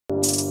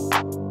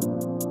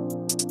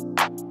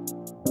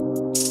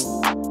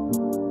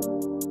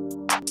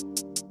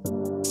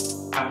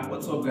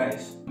What's up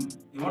guys?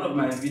 In one of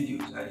my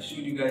videos I showed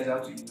you guys how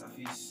to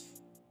interface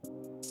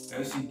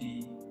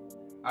LCD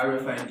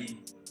Rfid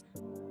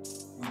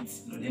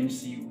with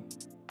NodeMCU.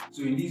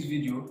 So in this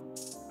video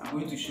I'm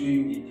going to show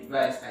you a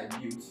device I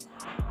built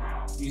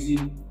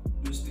using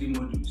those three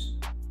modules: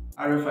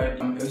 Rfid,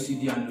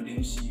 LCD and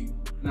NodeMCU.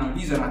 Now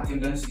this is an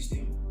attendance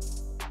system.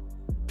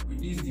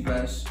 With this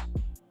device,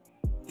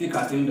 take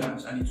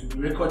attendance and it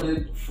will be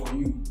recorded for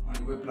you on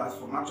the web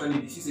platform. Actually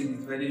the system is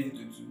divided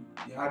into two: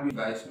 the hardware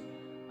device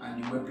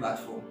and the web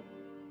platform.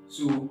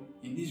 So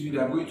in this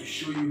video I'm going to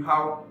show you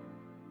how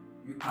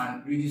you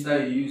can register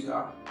a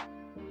user,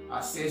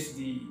 access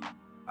the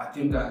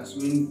attendance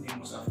when they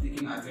must have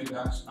taken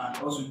attendance, and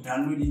also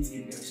download it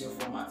in Excel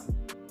format.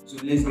 So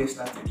let's get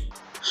started.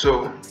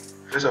 So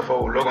first of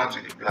all, we'll log on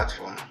to the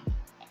platform.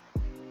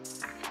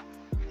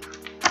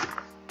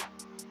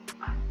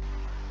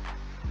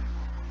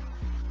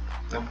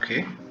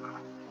 Okay,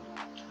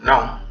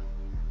 now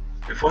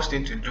the first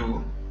thing to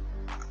do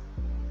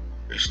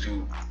is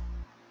to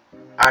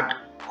add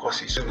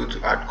courses. So go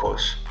to add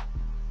course.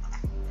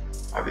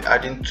 I'll be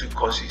adding 2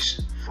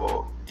 courses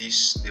for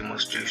this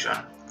demonstration.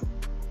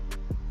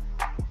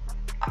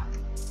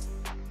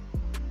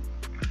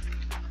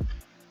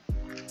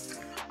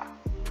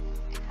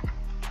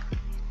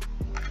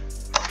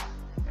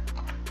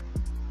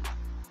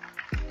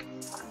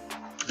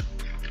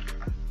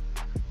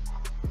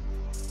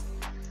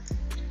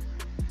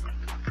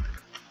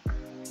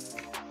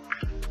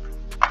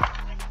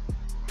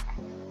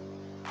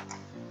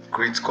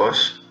 Create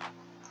course.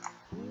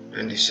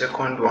 Then the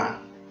second one,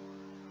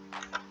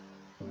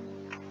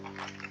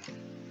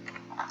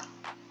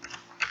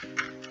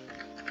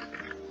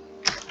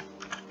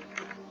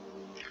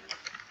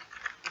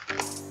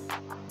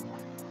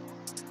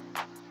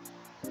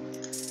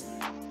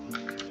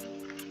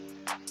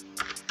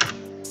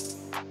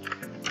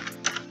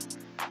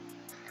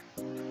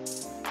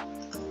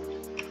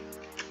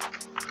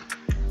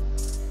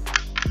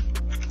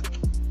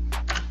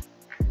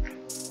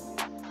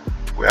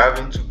 we're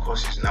having 2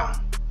 courses now.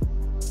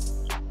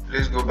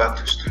 Let's go back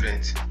to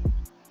student.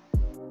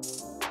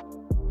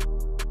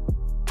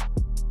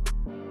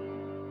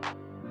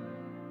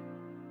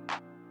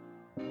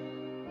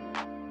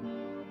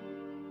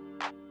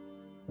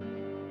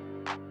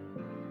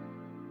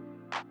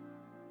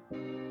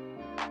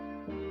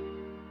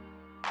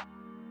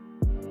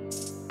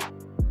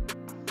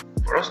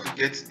 For us to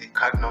get the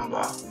card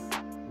number,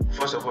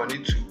 first of all,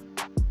 need to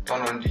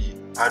turn on the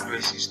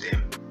hardware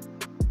system,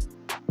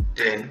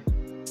 then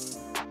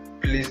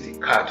place the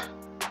card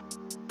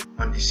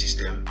on the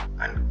system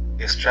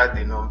and extract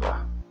the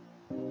number.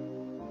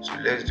 So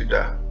let's do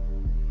that.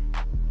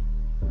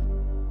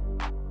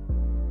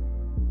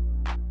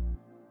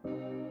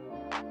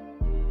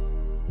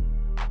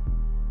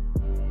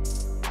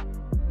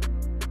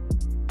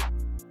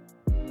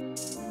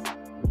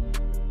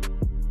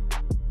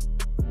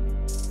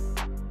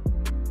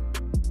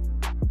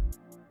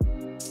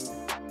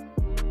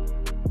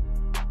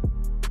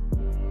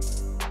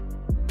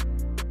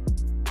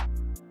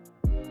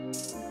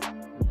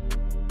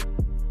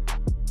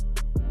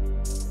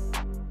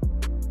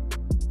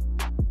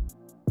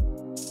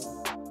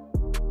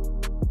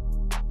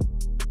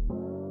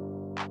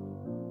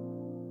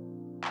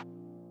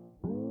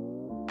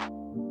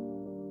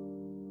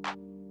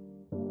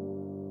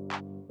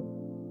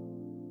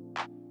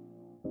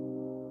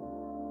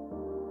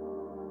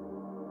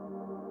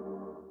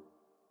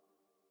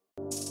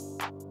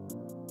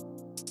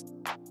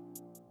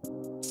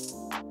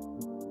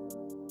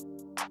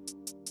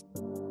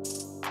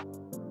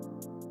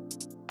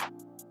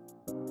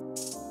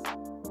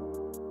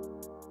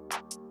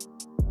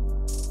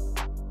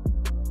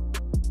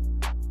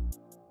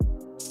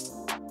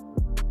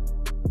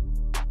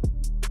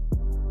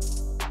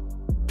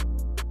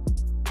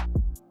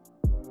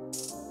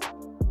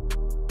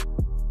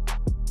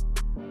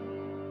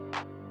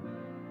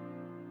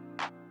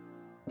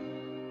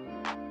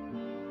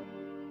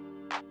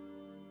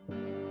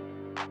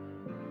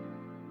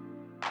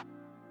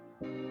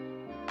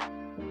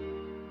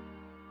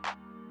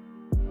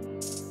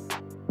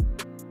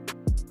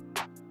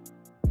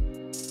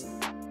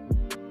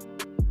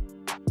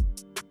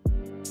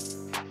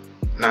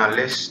 Now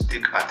let's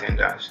take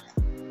attendance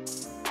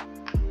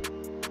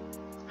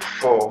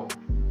for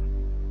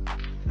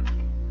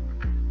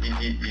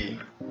EEE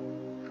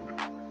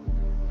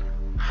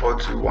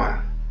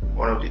 421,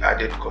 one of the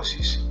added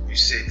courses we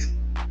set.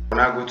 We'll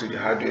now go to the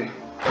hardware.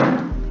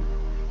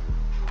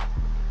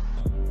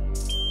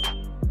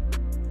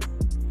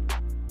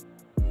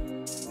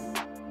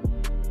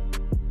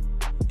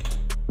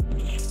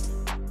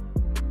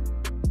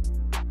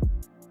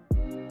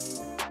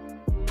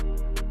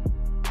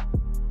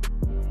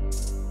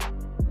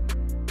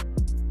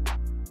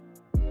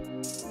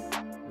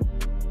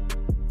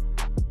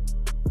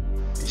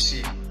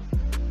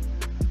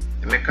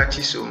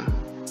 Mekachisom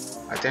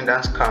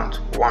attendance count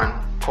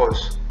 1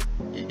 course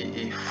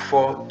EEE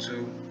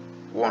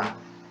 421 1.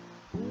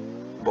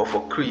 But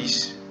for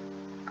Chris,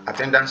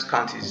 attendance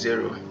count is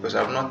 0 because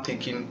I've not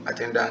taken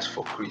attendance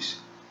for Chris.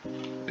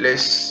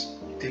 Let's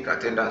take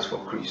attendance for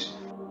Chris.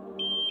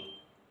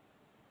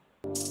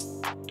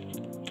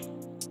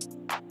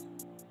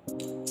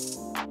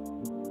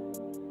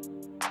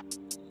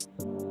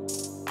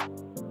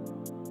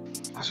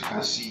 As you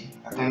can see,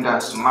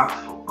 attendance marked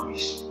for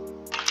Chris.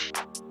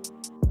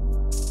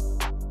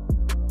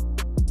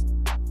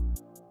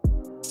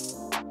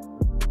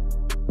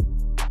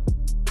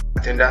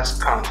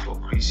 Attendance count for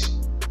Chris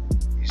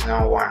is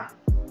now 1.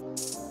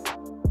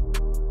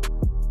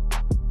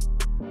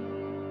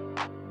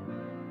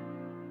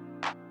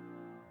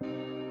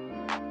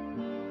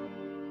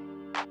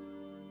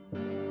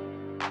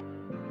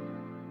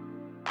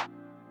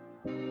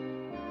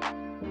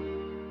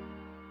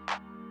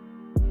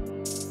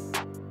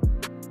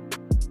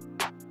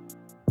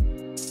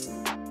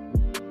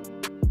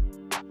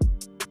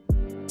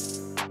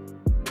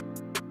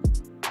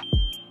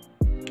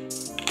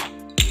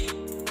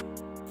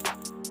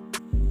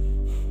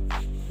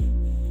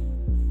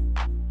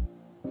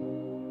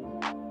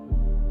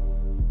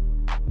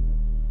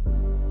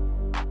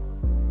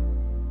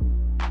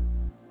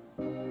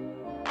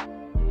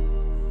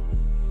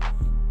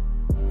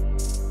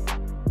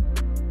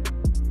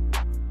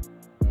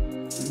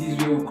 This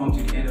way will come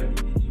to the end of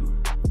the video.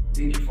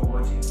 Thank you for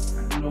watching,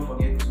 and do not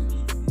forget